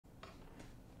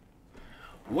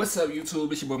What's up,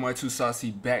 YouTube? It's your boy Mark Too Saucy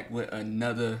back with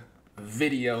another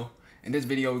video. In this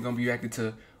video, we're gonna be reacting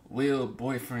to will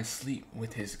boyfriend sleep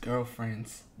with his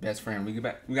girlfriend's best friend. We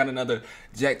got another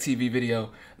Jack TV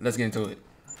video. Let's get into it.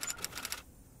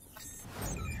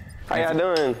 How y'all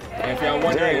doing? And if y'all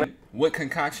wondering what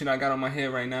concoction I got on my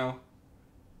head right now,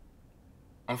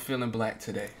 I'm feeling black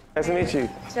today. Nice to meet you.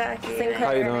 Jackie.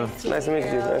 How you doing? Nice to meet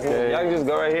you. Nice to meet you. Y'all can just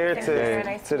go right here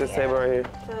to this table right here.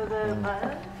 To the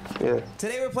bus? Yeah.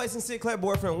 Today we're placing Sinclair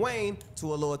boyfriend Wayne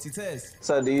to a loyalty test.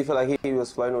 So do you feel like he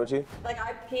was flirting with you? Like,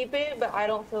 I peep it, but I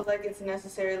don't feel like it's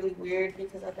necessarily weird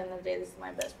because at the end of the day, this is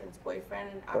my best friend's boyfriend,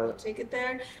 and I will take it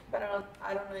there. But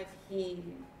I don't know if he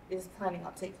is planning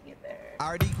on taking it there.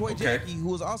 Our decoy Jackie,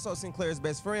 who is also Sinclair's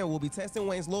best friend, will be testing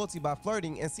Wayne's loyalty by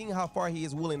flirting and seeing how far he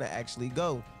is willing to actually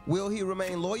go. Will he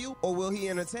remain loyal, or will he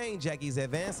entertain Jackie's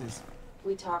advances?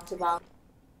 We talked about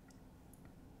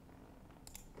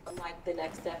like the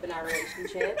next step in our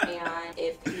relationship, and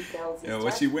if he fails, Yo,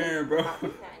 what she wearing, bro? And he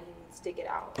needs to stick it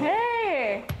out.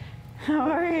 Hey, how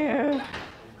are you?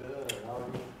 Good. How are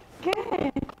you?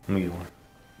 Good. Let me get one.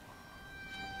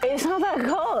 It's not that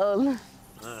cold.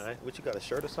 All right, what you got, a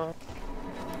shirt or something?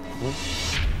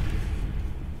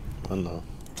 Oh no.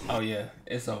 Oh yeah,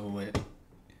 it's over with.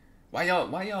 Why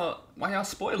y'all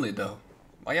spoil it though?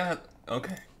 Why y'all?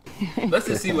 Okay. Let's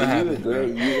just see what happens. You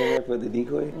in there for the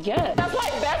decoy? Yeah. That's my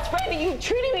best friend, and you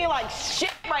treating me like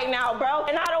shit right now, bro.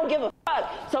 And I don't give a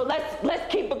fuck. So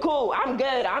let's keep it cool. I'm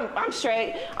good. I'm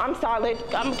straight. I'm solid.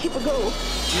 I'm gonna keep it cool.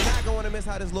 You're not going to miss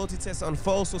how this loyalty test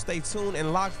unfolds, so stay tuned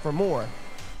and locked for more.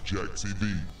 Jack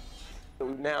TV.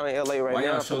 We're now in LA right Why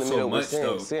now. y'all show so much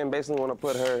though? Sin basically want to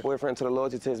put her boyfriend to the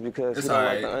loyalty test because It's he don't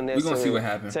like alright. the We unnecessary gonna see what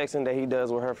happens. texting that he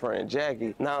does with her friend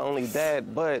Jackie. Not only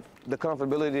that, but the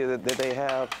comfortability that they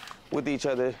have with each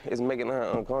other is making her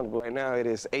uncomfortable. Right now it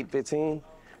is 8:15.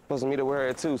 Supposed to meet up with her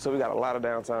at 2, so we got a lot of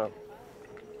downtime.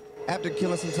 After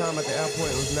killing some time at the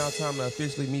airport, it was now time to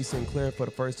officially meet Sinclair for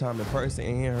the first time in person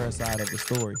and hear her side of the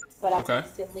story. But I Okay.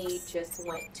 recently just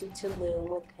went to Tulum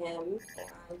with him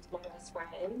and my best friend,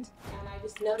 and I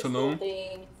just noticed Tulum? little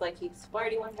things, like he's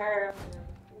flirting with her,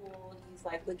 and in the pool, he's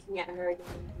like looking at her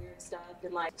doing weird stuff,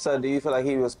 and like. So do you feel like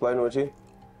he was flirting with you?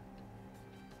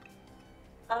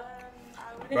 I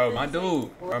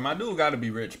wouldn't Bro, my dude gotta be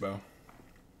rich, bro.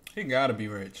 He gotta be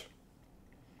rich.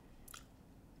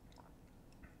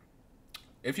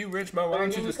 If you rich, bro, why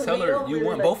don't you just tell her you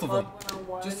want both of them?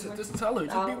 Just tell her,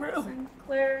 just be real.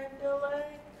 Sinclair, I feel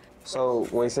like. So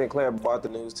when Sinclair brought the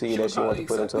news to you that she wanted to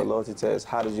put him to a loyalty test,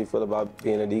 how did you feel about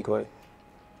being a decoy?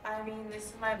 I mean, this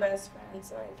is my best friend,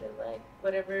 so I feel like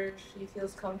whatever she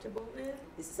feels comfortable with.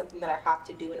 This is something that I have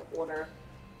to do in order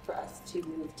for us to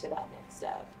move to that next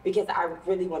step, because I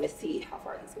really want to see how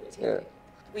far he's going to take it.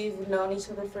 We've known each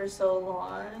other for so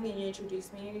long, and you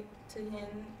introduced me to him,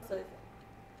 so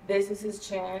this is his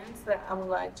chance that I'm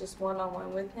like just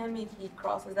one-on-one with him. If he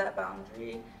crosses that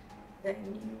boundary, then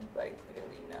you like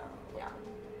clearly know. Yeah.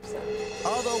 So.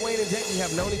 Although Wayne and Jackie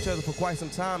have known each other for quite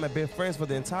some time and been friends for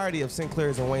the entirety of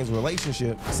Sinclair's and Wayne's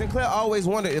relationship, Sinclair always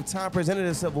wondered if time presented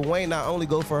itself with Wayne not only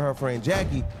go for her friend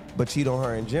Jackie, but cheat on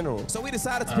her in general. So we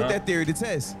decided to put that theory to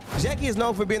test. Jackie is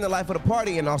known for being the life of the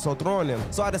party and also throwing them.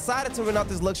 So I decided to rent out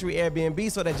this luxury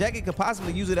Airbnb so that Jackie could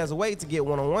possibly use it as a way to get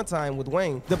one-on-one time with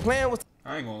Wayne. The plan was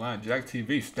I ain't gonna lie, Jack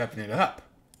TV stepping it up.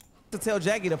 to tell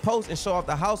Jackie to post and show off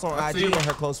the house on IG with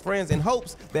her close friends in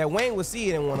hopes that Wayne would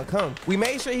see it and want to come. We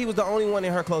made sure he was the only one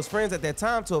in her close friends at that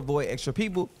time to avoid extra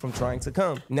people from trying to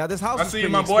come. Now this house is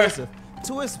pretty expensive.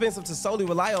 Too expensive to solely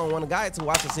rely on one guy to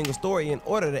watch a single story in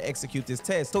order to execute this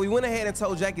test. So we went ahead and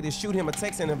told Jackie to shoot him a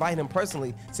text and invite him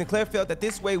personally. Sinclair felt that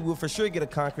this way we would for sure get a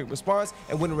concrete response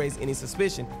and wouldn't raise any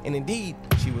suspicion. And indeed,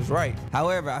 she was right.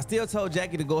 However, I still told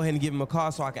Jackie to go ahead and give him a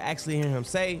call so I could actually hear him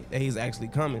say that he's actually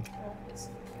coming.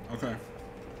 Okay.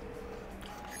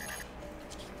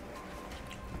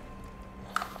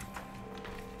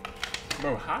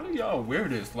 Bro, how do y'all wear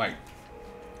this? Like,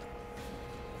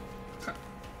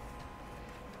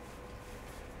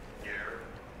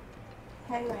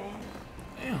 Hey, Wayne.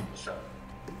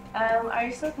 damn. Are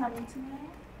you still coming tonight?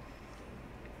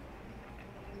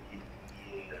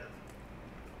 Yeah.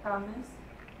 Promise?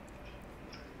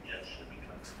 Yes, we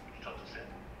can talk to Sam.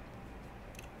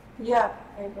 Yeah,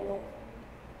 I did.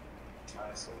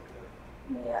 That's so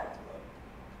good. Yeah.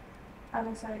 I'm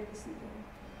excited to see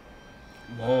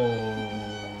you.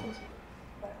 Whoa.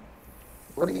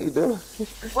 What are you doing?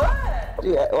 What?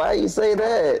 Yeah, why you say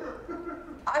that?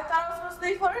 I thought I was supposed to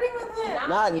be flirting with him.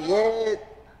 Not yet.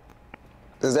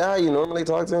 Is that how you normally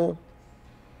talk to him?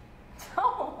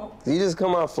 No. You just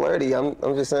come out flirty. I'm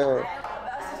just saying.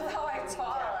 That's just how I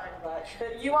talk.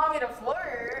 You want me to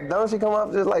flirt? Don't she come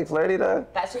off just like flirty though?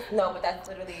 That's just, no, but that's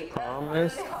literally.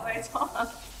 Promise. How I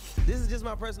talk. This is just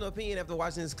my personal opinion after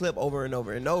watching this clip over and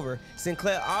over and over.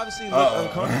 Sinclair obviously looked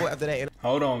uncomfortable after that.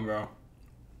 Hold on, bro.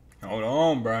 Hold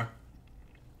on, bro.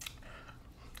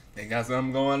 They got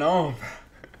something going on.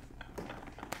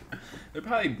 They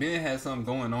probably been had something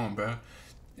going on, bro.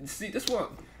 See, this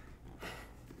what.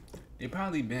 They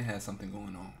probably been had something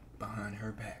going on behind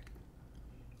her back.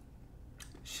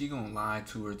 She gonna lie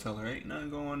to her, tell her ain't nothing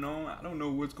going on. I don't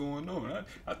know what's going on.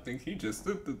 I think he just.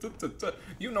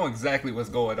 You know exactly what's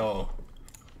going on.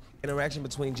 Interaction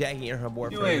between Jackie and her You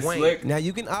boyfriend ain't Wayne. slick. Now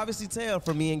you can obviously tell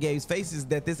from me and Gabe's faces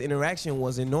that this interaction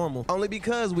wasn't normal, only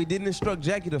because we didn't instruct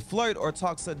Jackie to flirt or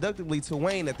talk seductively to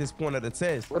Wayne at this point of the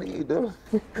test. What are you doing?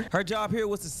 Her job here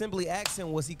was to simply ask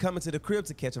him, was he coming to the crib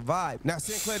to catch a vibe? Now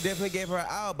Sinclair definitely gave her an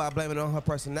out by blaming it on her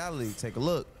personality. Take a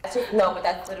look. That's just, no, but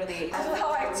that's literally. That's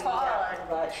how I talk.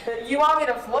 You want me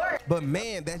to flirt? But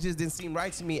man, that just didn't seem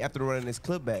right to me after running this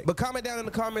clip back. But comment down in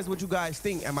the comments what you guys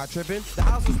think. Am I tripping? The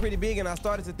house was pretty big and I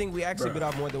started to think we actually bit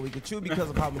off more than we could chew because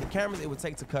of how many cameras it would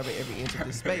take to cover every inch of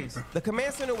this space. The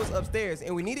command center was upstairs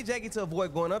and we needed Jackie to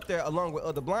avoid going up there along with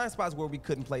other blind spots where we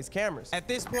couldn't place cameras. At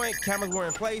this point, cameras were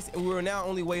in place and we were now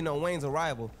only waiting on Wayne's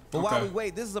arrival. But while we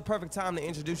wait, this is a perfect time to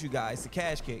introduce you guys to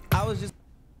Cash Kick. I was just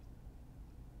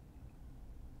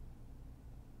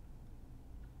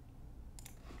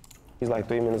He's like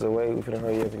 3 minutes away. We finna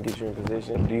hurry up and get you in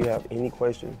position. Do you have any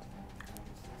questions?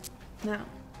 No.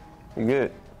 You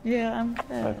good? Yeah, I'm All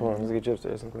good. right, come on, let's get you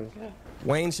upstairs, Sinclair.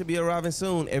 Wayne should be arriving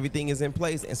soon. Everything is in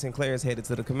place and Sinclair is headed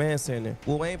to the command center.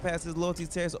 Will Wayne pass his loyalty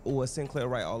test or was Sinclair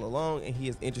right all along and he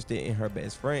is interested in her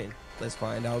best friend? Let's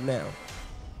find out now.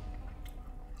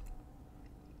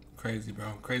 Crazy, bro.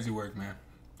 Crazy work, man.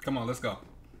 Come on, let's go.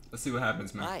 Let's see what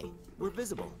happens, man. Hi, we're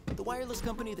Visible, the wireless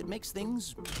company that makes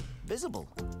things visible.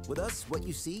 With us, what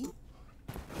you see.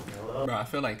 Bro, I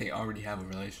feel like they already have a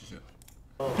relationship.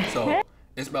 So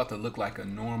it's about to look like a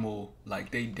normal,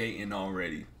 like they dating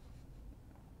already.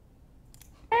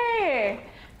 Hey,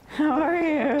 how are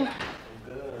you?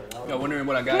 Yo, wondering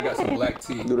what I got. I got some black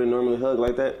tea. Do they normally hug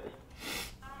like that?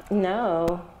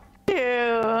 No.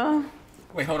 You.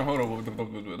 Wait, hold on.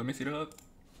 Let me see the hug.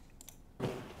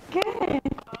 Good.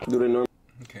 Do they normally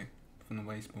Okay, from the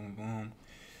waist, boom, boom.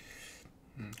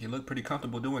 You look pretty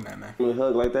comfortable doing that, man.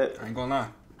 hug like that? I ain't gonna lie.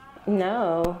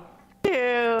 No.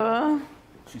 You.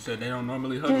 She said they don't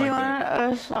normally hug Do like you that.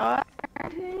 want a shot?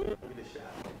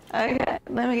 Okay,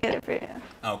 let me get it for you.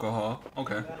 Alcohol,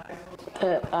 okay.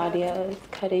 The audio is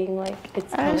cutting like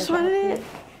it's. I just kinda wanted choppy. it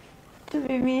to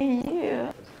be me and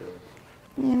you.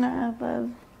 You know, I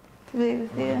love to be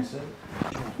with you.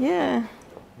 Yeah.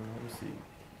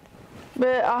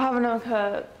 But I'll have no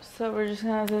cup, so we're just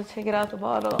gonna have to take it out the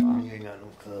bottle. You ain't got no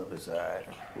cup, it's alright.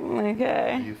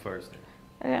 Okay. You first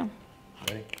Okay.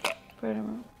 Ready? Pretty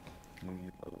much.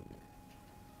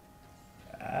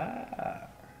 Ah.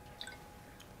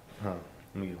 Huh.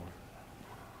 Let me get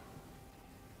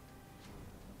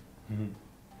one.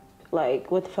 Like,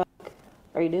 what the fuck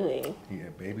are you doing? Yeah,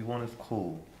 baby one is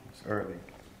cool. It's early.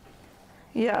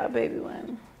 Yeah, baby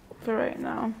one. For right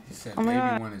now. He said Oh my baby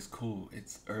God. one is cool.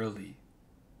 It's early.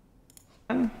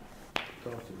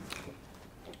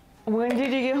 When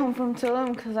did you get home from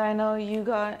Tulum? Because I know you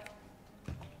got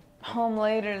home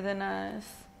later than us.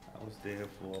 I was there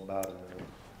for about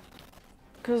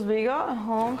Because we got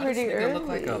home Why does pretty this nigga early. look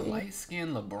like a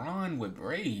light-skinned LeBron with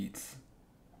braids?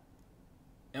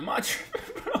 Am I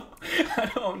tripping,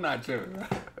 bro? I'm not tripping, bro.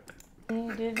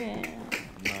 You didn't.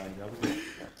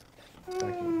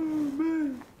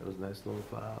 It was a nice little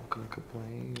file. Couldn't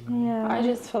complain. Yeah. I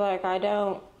just feel like I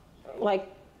don't like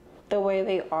the way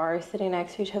they are sitting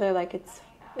next to each other. Like it's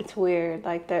weird.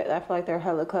 Like I feel like they're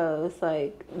hella close.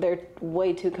 Like they're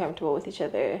way too comfortable with each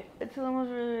other. Tulum was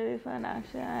really, really fun,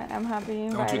 actually. I'm happy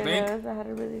you Don't you invited think? us. I had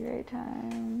a really great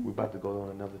time. We're about to go on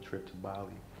another trip to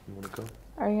Bali. You wanna come?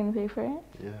 Are you gonna pay for it?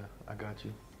 Yeah, I got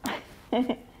you.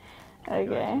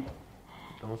 Okay.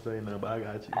 Don't say nothing, but I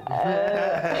got you.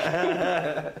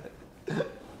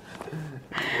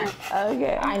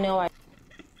 Okay. I know I.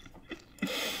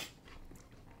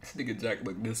 This nigga Jack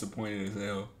look disappointed as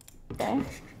hell. Okay.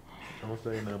 Don't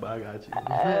say nothing, but I got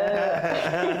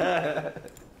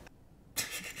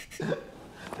you.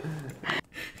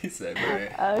 He said,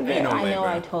 man, Okay. ain't no I way, know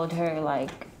bro. I told her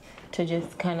like to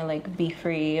just kind of like be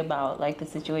free about like the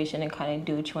situation and kind of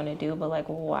do what you want to do, but like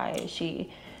why is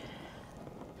she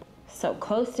so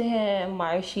close to him?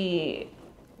 Why is she?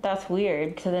 That's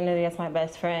weird because then that's my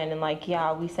best friend and like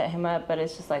yeah we set him up, but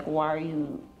it's just like why are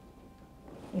you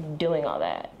doing all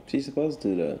that? She's supposed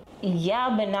to though.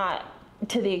 Yeah, but not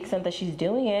to the extent that she's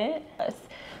doing it.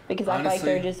 Because I feel like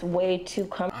they're just way too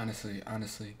Honestly,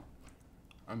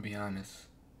 I'm be honest.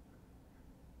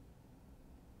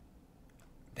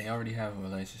 They already have a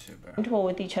relationship, bro. comfortable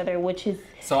with each other, which is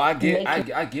so I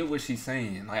get what she's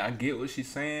saying. Like I get what she's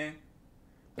saying,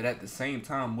 but at the same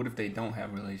time, what if they don't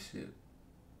have a relationship?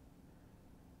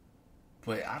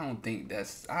 But I don't think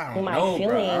that's. I don't know,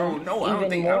 bro. I don't know. I don't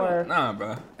think. Nah,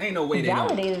 bro. Ain't no way they don't.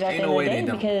 Validated at the end of the day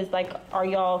because, like, are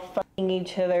y'all fucking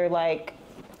each other like?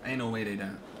 Ain't no way they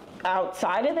don't.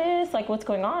 Outside of this, like, what's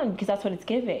going on? Because that's what it's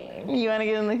giving. You want to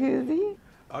get in the koozie?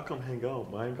 I'll come hang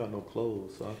out, but I ain't got no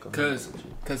clothes, so I'll come.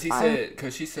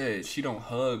 Cause she said she don't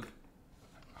hug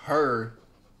her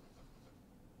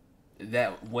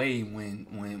that way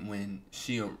when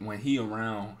he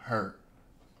around her.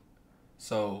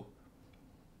 So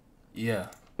yeah,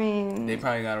 they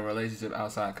probably got a relationship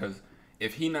outside. Cause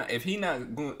if he's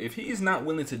not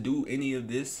willing to do any of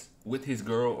this with his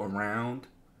girl around,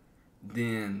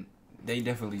 then they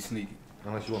definitely sneaky.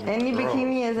 Unless you want me any to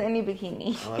bikini is any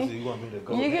bikini. Unless you want me to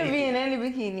go You naked. can be in any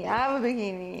bikini. I have a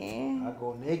bikini. I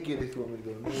go naked if you want me to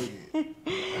go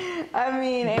naked. I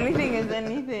mean, anything is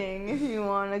anything if you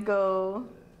want to go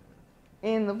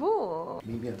in the pool.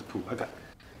 Meet me at the pool.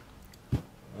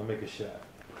 I'll make a shot.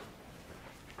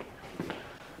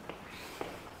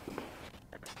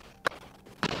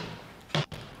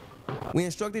 We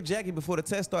instructed Jackie before the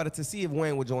test started to see if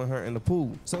Wayne would join her in the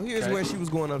pool. So here's where she was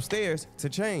going upstairs to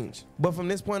change. But from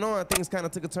this point on, things kind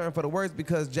of took a turn for the worse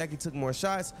because Jackie took more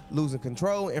shots, losing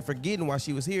control, and forgetting why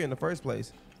she was here in the first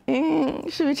place.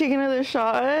 Should we take another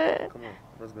shot? Come on,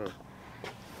 let's go.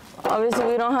 Obviously,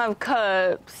 we don't have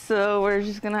cups, so we're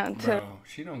just gonna have to. Bro,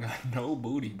 she don't got no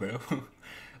booty, bro.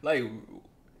 Like,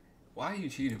 why are you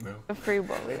cheating, bro? A free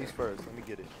ball. Ladies first, let me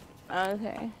get it.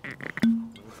 Okay. Let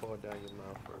me fall down your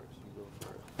mouth first. You go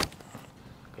first.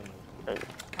 Come on.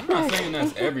 I'm not saying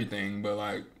that's everything, but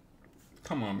like,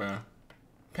 come on, bro.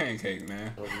 Pancake,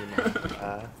 man.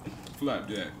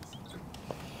 Flapjack.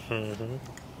 I'm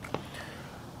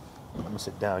gonna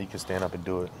sit down. You can stand up and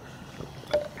do it.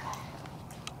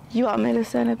 You want me to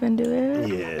stand up and do it?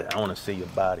 Yeah, I want to see your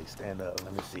body. Stand up.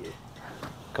 Let me see it.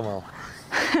 Come on.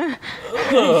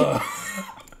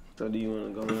 So do you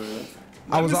want to go on?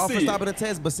 I was all for stopping the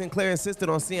test, but Sinclair insisted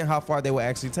on seeing how far they would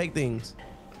actually take things.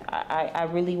 I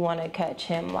really want to catch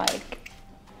him, like,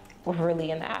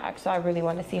 really in the act. So I really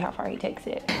want to see how far he takes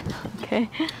it. Okay.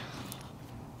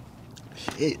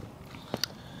 Shit.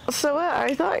 So what?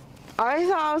 I thought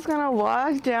I was gonna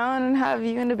walk down and have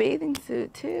you in a bathing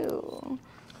suit too.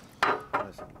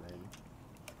 Listen, baby.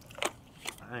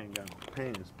 I ain't got no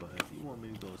pants, but if you want me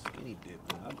to go skinny dip,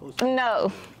 I'll go skinny No.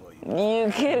 dip for you.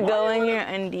 You could go in your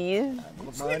undies.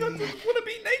 This nigga just wanna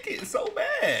be naked so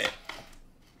bad.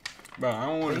 Bro, I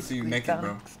don't want to see you naked,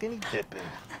 bro. Skinny dipping.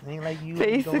 Ain't like you.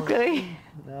 Basically. You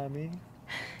know what I mean?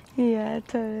 Yeah,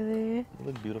 totally. You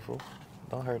look beautiful.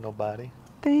 Don't hurt nobody.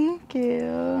 Thank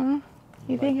you.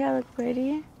 You think I look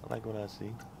pretty? I like what I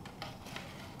see.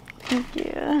 Thank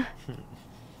you.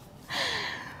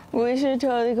 We should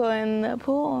totally go in the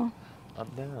pool. I'm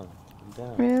down. I'm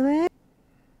down. Really?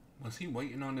 Was he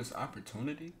waiting on this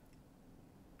opportunity?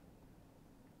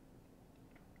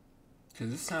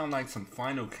 Cause it sound like some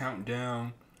final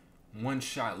countdown, one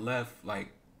shot left,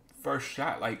 like first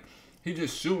shot, like he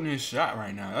just shooting his shot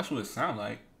right now. That's what it sound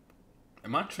like.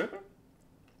 Am I tripping?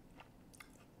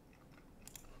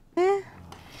 Yeah.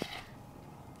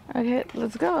 Okay,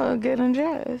 let's go. Get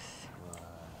undressed.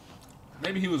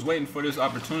 Maybe he was waiting for this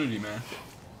opportunity, man.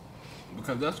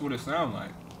 Because that's what it sound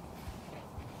like.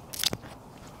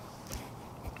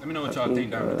 Let me know what y'all think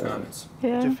down in the comments.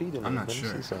 Yeah. Put your feet in I'm it. not Let me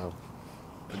sure. see something.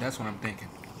 But that's what I'm thinking.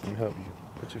 Let me help you.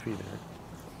 Put your feet in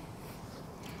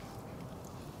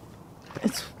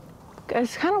it.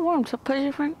 It's kind of warm, so put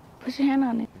your hand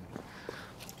on it.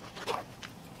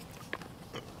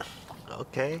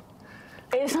 Okay.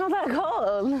 It's not that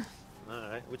cold. All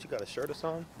right. What, you got a shirt or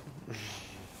something?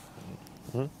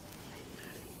 I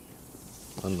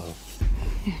know.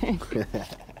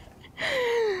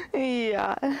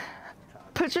 Yeah.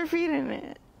 Put your feet in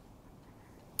it.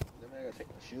 Then I gotta take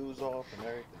my shoes off and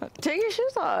everything. Take your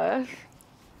shoes off.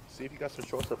 See if you got some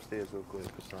shorts upstairs real quick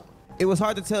or something. It was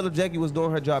hard to tell if Jackie was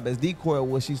doing her job as decoy or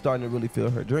was she starting to really feel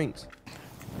her drinks.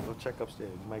 Go check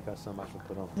upstairs. You might got something I can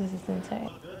put on. This is insane.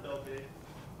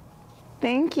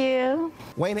 Thank you.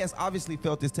 Wayne has obviously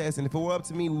felt this test, and if it were up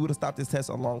to me, we would have stopped this test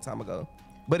a long time ago.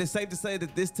 But it's safe to say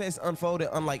that this test unfolded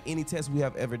unlike any test we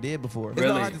have ever did before. It's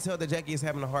not hard to tell that Jackie is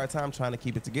having a hard time trying to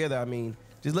keep it together. I mean,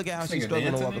 just look at how she's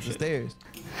struggling to walk up the stairs.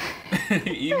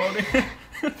 Emoting?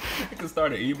 You can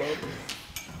start an emoting.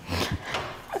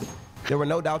 There were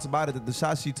no doubts about it that the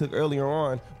shots she took earlier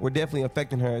on were definitely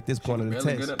affecting her at this point of the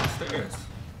Really test. good up the stairs.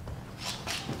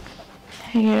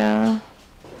 Yeah.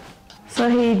 So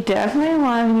he definitely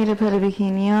wanted me to put a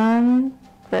bikini on,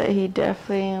 but he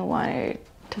definitely wanted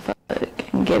to fuck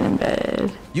and get in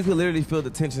bed. You could literally feel the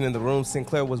tension in the room.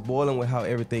 Sinclair was boiling with how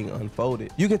everything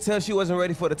unfolded. You could tell she wasn't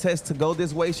ready for the test to go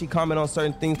this way. She commented on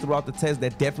certain things throughout the test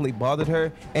that definitely bothered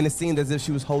her, and it seemed as if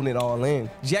she was holding it all in.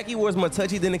 Jackie was more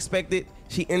touchy than expected.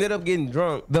 She ended up getting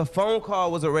drunk. The phone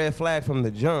call was a red flag from the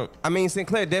jump. I mean,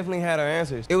 Sinclair definitely had her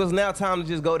answers. It was now time to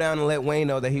just go down and let Wayne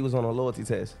know that he was on a loyalty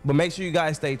test. But make sure you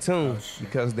guys stay tuned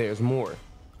because there's more.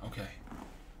 Okay.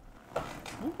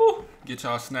 Woo-hoo. Get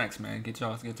y'all snacks, man. Get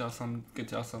y'all some.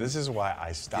 This is why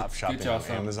I stopped shopping on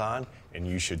Amazon, and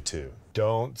you should too.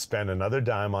 Don't spend another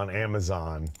dime on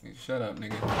Amazon. Shut up,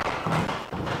 nigga.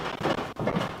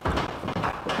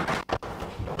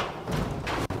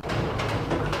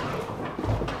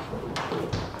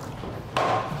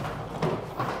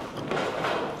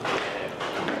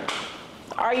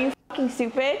 Are you fucking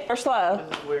stupid or slow?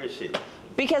 This is weird shit.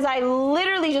 Because I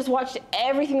literally just watched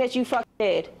everything that you fucking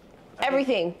did.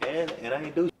 Everything. And I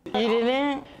ain't do shit. You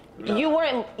didn't?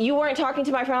 No. You weren't talking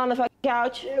to my friend on the fucking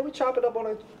couch? Yeah, we chop it up on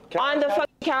the couch. On the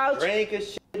fucking couch? Drink and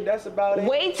shit, that's about it.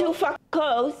 Way too fucking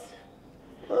close.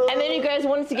 And then you guys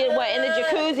wanted to get what, in the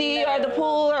jacuzzi or the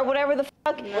pool or whatever the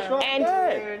fuck?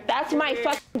 And that's my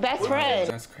fucking best friend.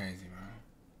 That's crazy, bro.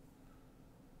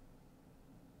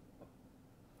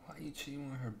 Why you cheating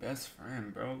with her best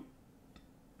friend, bro?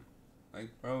 Like,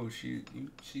 bro, she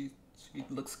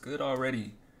looks good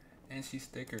already. And she's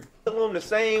thicker. The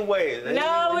same way.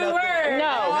 No, we weren't.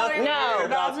 No,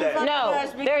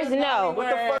 there's no. What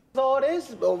the fuck is all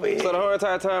this over here? So the whole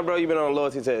entire time, bro, you've been on a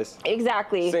loyalty test.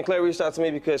 Exactly. Sinclair reached out to me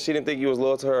because she didn't think you was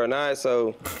loyal to her or not,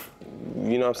 so,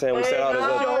 you know what I'm saying? We said all this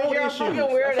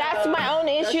other. That's my own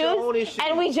issues.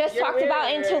 And we just talked about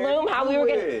in Tulum how we were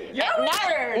gonna.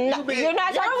 You're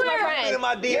not talking to my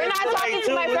friend. You're not talking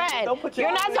to my friend.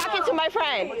 You're not talking to my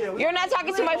friend. You're not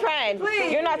talking to my friend.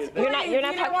 You're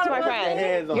not talking to my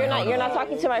friend. You're not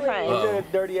talking to my friend.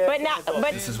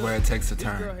 But this is where it takes a This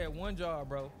girl turn. had one job,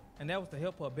 bro, and that was to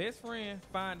help her best friend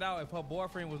find out if her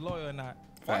boyfriend was loyal or not.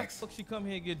 Facts. Why the fuck she come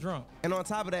here and get drunk? And on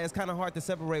top of that, it's kind of hard to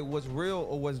separate what's real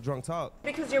or what's drunk talk.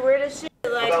 Because you're weird as shit.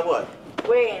 Like, About what?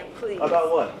 Wayne, please.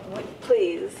 About what?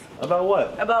 Please. About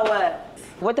what? About what?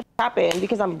 What the f happened?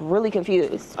 Because I'm really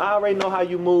confused. I already know how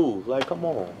you move. Like, come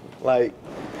on. Like,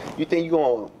 you think you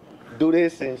gonna do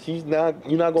this and you're not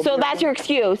gonna. So that's your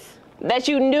excuse? That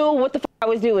you knew what the f I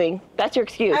was doing? That's your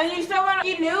excuse? And you still want,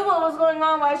 you knew what was going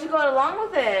on. Why'd you go along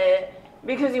with it?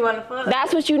 Because you want to fuck.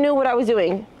 That's what you knew what I was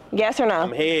doing? Yes or no?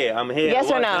 I'm here.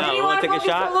 Yes or no? You wanna take a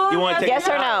shot? You wanna take yes a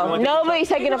shot? or no? Nobody's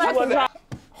taking a fucking shot.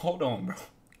 Hold on, bro.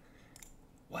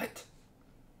 What?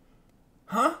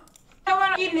 Huh?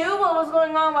 You knew what was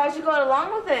going on. Why'd you go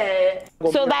along with it?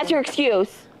 So that's your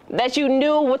excuse? That you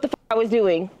knew what the f I was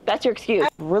doing? That's your excuse?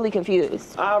 I'm really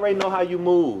confused. I already know how you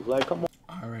move. Like, come on.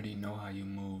 I already know how you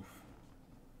move.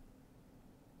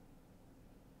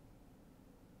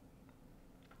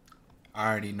 I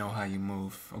already know how you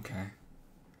move. Okay.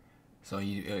 So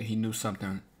he knew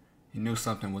something. He knew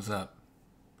something was up.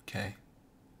 Okay.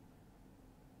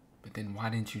 But then why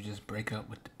didn't you just break up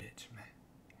with the bitch,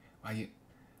 man?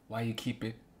 Why you keep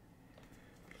it?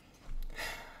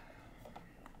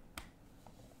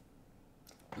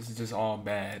 This is just all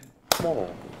bad. Come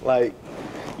on. Like,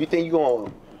 you think you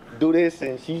gonna do this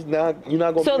and you're not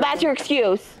gonna. So that's your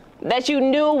excuse? That you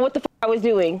knew what the f I was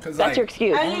doing? That's like, your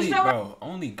excuse?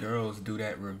 Only girls do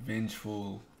that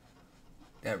revengeful,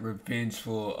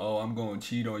 oh, I'm gonna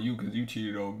cheat on you because you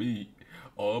cheated on me.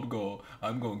 Oh,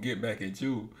 I'm gonna get back at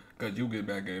you because you get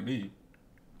back at me.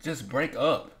 Just break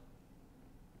up.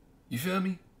 You feel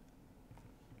me?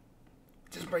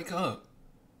 Just break up.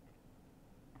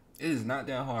 It is not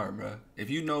that hard, bro. If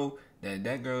you know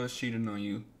that girl is cheating on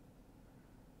you,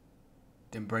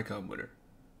 then break up with her.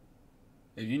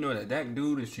 If you know that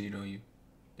dude is cheating on you,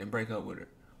 then break up with her.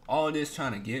 All this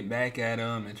trying to get back at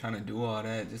them and trying to do all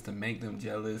that just to make them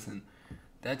jealous, and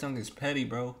that junk is petty,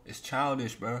 bro. It's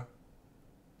childish, bro.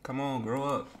 Come on, grow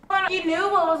up. You knew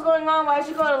what was going on. Why'd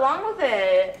you go along with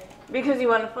it? Because you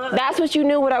want to fuck. That's what you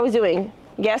knew what I was doing?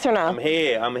 Yes or no? I'm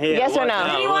here. Yes or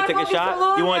no? You wanna take a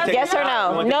shot? You wanna take yes a or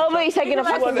shot? no? Nobody's taking a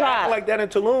fucking shot. Like that in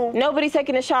Tulum. Nobody's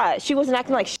taking a shot. She wasn't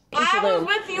acting like shit in Tulum.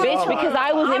 with you. Bitch, because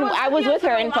I was with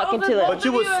her in fucking Tulum. But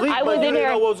you was asleep. I was but you in didn't here.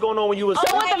 know what was going on when you was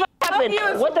So what the f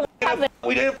happened? What the f happened?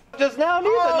 We didn't just now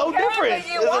neither. No difference.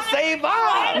 It's the same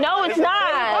vibe. No, it's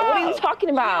not. What are you talking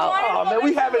about? Oh man,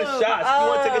 we having shots. You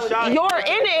want to take a shot? You're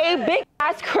in a big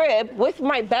ass crib with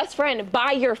my best friend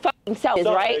by your fucking self,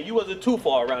 right? You wasn't too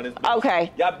far around this.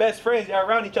 Okay. Y'all best friends. Y'all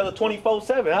around each other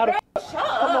 24/7. How the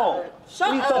Come on.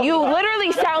 You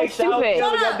literally sound stupid.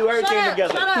 Y'all do everything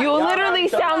together. You literally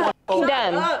sound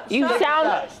dumb. You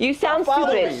sound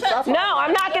stupid. No,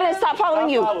 I'm not gonna stop following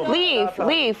you.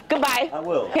 Leave. Goodbye. I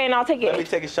will. Okay, and I'll take it. Let me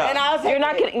take a shot. You're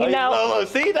not gonna. You know.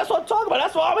 See, that's what I'm talking about.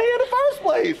 That's why I'm here in the first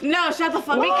place. No, shut the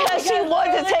fuck up. Because she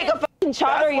wanted to take a fucking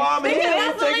shot. That's why I'm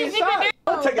here to take a shot.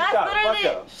 I'll take a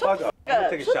shot. Fuck up. I'm gonna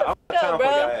take a shot. I'm not time for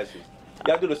y'all asses.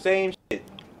 Y'all do the same shit.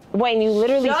 Wayne, you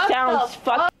literally sound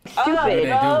fucking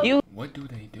stupid. What do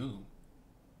they do?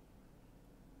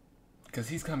 Because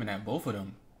he's coming at both of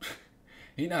them.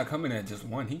 He's not coming at just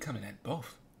one. He's coming at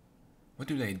both. What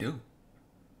do they do?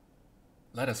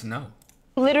 Let us know.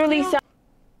 Literally sound.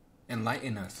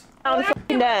 Enlighten us. Sound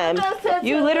fucking dumb.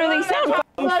 You literally sound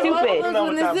fucking stupid.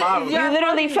 You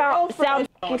literally sound fucking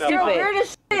stupid. You're weird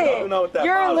as shit.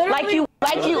 You're literally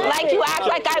like you act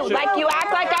like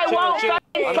I won't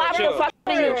fucking slap the fuck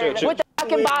out of you with the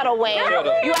fucking bottle, Wayne.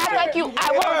 You act like I won't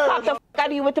slap the fuck out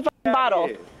of you with the fucking bottle.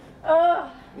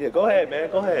 Yeah, go ahead,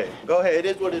 man. Go ahead. It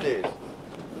is what it is.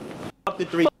 Fuck the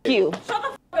 3 years. Shut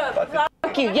the fuck up.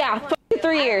 Fuck you. Yeah. Fuck the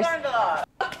 3 years.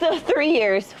 Fuck the 3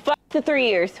 years. Fuck the 3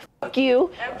 years. Fuck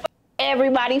you. Fuck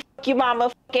everybody. Fuck your mama.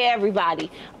 Fuck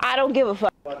everybody. I don't give a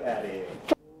fuck. Fuck out of here.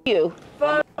 Fuck you.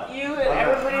 Fuck you and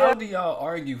everybody. How do y'all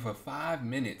argue for 5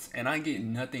 minutes and I get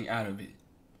nothing out of it?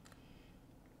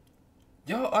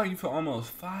 Y'all argue for almost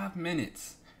 5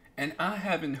 minutes and I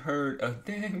haven't heard a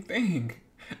dang thing.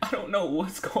 I don't know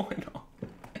what's going on.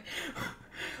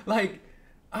 Like,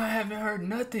 I haven't heard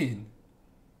nothing.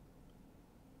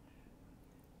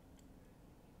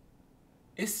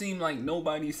 It seemed like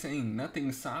nobody's saying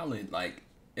nothing solid. Like,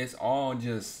 it's all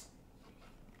just,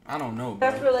 I don't know,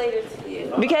 bro. That's related to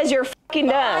you. Because you're fucking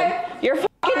dumb. You're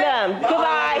fucking dumb.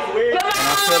 Goodbye.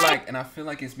 Goodbye. And I feel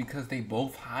like it's because they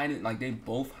both hide it. Like, they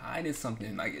both hiding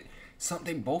something. Like,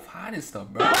 they both hiding stuff,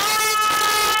 bro. Bye.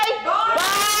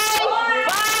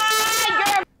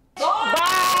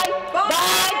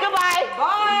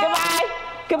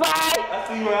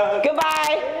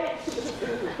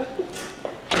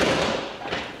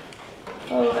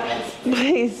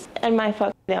 Please. And my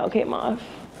fucking nail came off.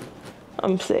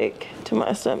 I'm sick to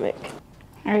my stomach.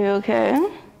 Are you okay?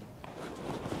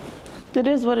 It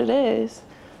is what it is.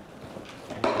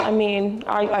 I mean,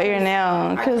 about your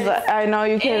nail, because I know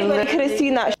you could have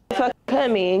seen that fucking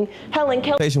coming. Helen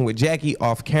Keller. With Jackie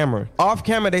off camera. Off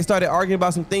camera, they started arguing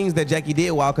about some things that Jackie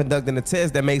did while conducting the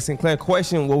test that made Sinclair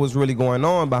question what was really going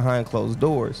on behind closed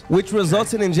doors, which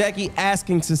resulted in Jackie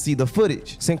asking to see the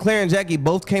footage. Sinclair and Jackie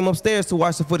both came upstairs to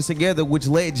watch the footage together, which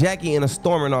led Jackie in a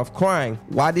storming off crying.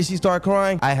 Why did she start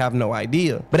crying? I have no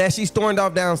idea. But as she stormed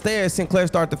off downstairs, Sinclair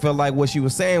started to feel like what she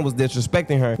was saying was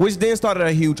disrespecting her, which then started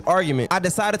a huge argument. I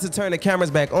decided to turn the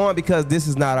cameras back on because this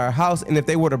is not our house, and if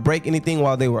they were to break anything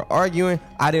while they were arguing,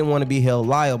 I didn't want to be held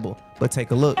liable. But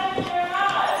take a look. Nobody is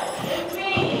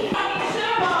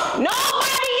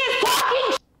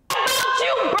talking about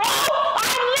you, bro. I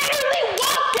literally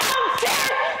walked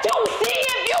downstairs to see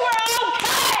if you were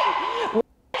okay.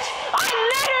 I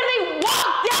literally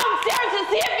walked downstairs to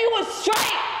see if you were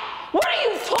straight. What are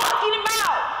you talking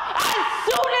about? As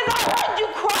soon as I heard you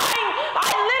crying, I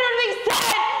literally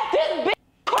said, this bitch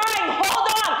crying, hold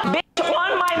on. Bitch,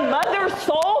 on my mother's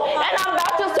soul, and I'm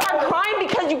about to start crying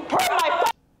because you hurt my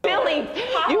fucking feelings.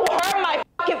 You hurt my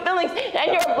fucking feelings,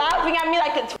 and you're laughing at me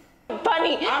like it's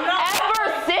funny. I'm not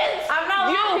ever since I'm not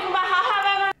laughing, but how have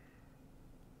I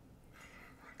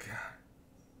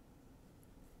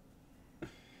ever?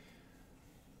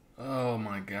 Oh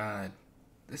my god.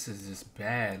 This is just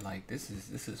bad. Like, this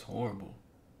is horrible.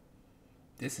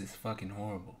 This is fucking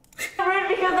horrible. Rude,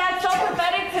 because that's so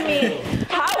pathetic to me.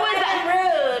 How is that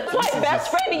rude? My best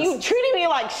friend, and you treating me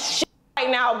like shit right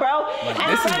now, bro. Like,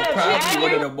 this is probably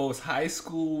one of the most high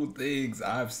school things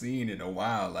I've seen in a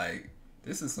while. Like,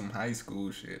 this is some high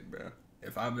school shit, bro.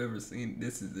 If I've ever seen,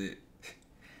 this is it.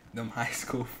 Them high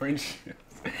school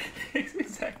friendships. It's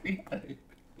exactly like.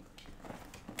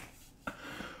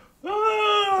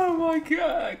 Oh my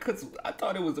god, cause I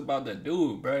thought it was about the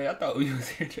dude, bro. I thought we was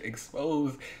here to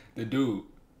expose the dude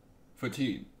for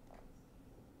cheating.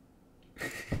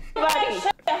 How am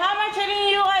I treating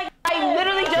you like? I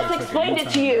literally just explained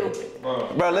it to you.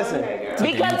 Bro, listen.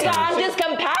 Because I'm just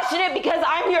compassionate because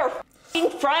I'm your f***ing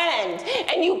friend,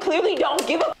 and you clearly don't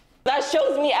give a f***. That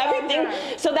shows me everything.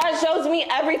 So that shows me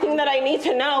everything that I need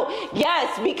to know.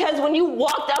 Yes, because when you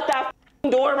walked out that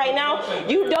door right now,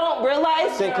 you don't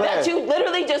realize that you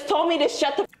literally just told me to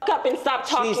shut the fuck up and and stop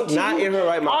talking to She's not you. in her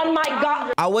right mind. On my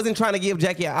God. I wasn't trying to give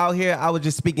Jackie out here. I was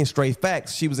just speaking straight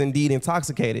facts. She was indeed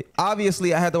intoxicated.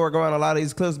 Obviously, I had to work around a lot of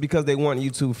these clips because they weren't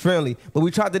YouTube friendly. But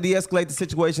we tried to de-escalate the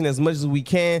situation as much as we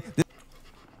can.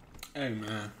 Hey,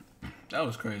 man. That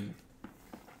was crazy.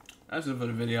 That's it for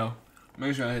the video.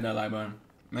 Make sure I hit that like button.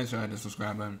 Make sure I hit the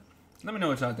subscribe button. Let me know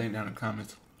what y'all think down in the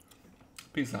comments.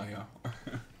 Peace out, y'all.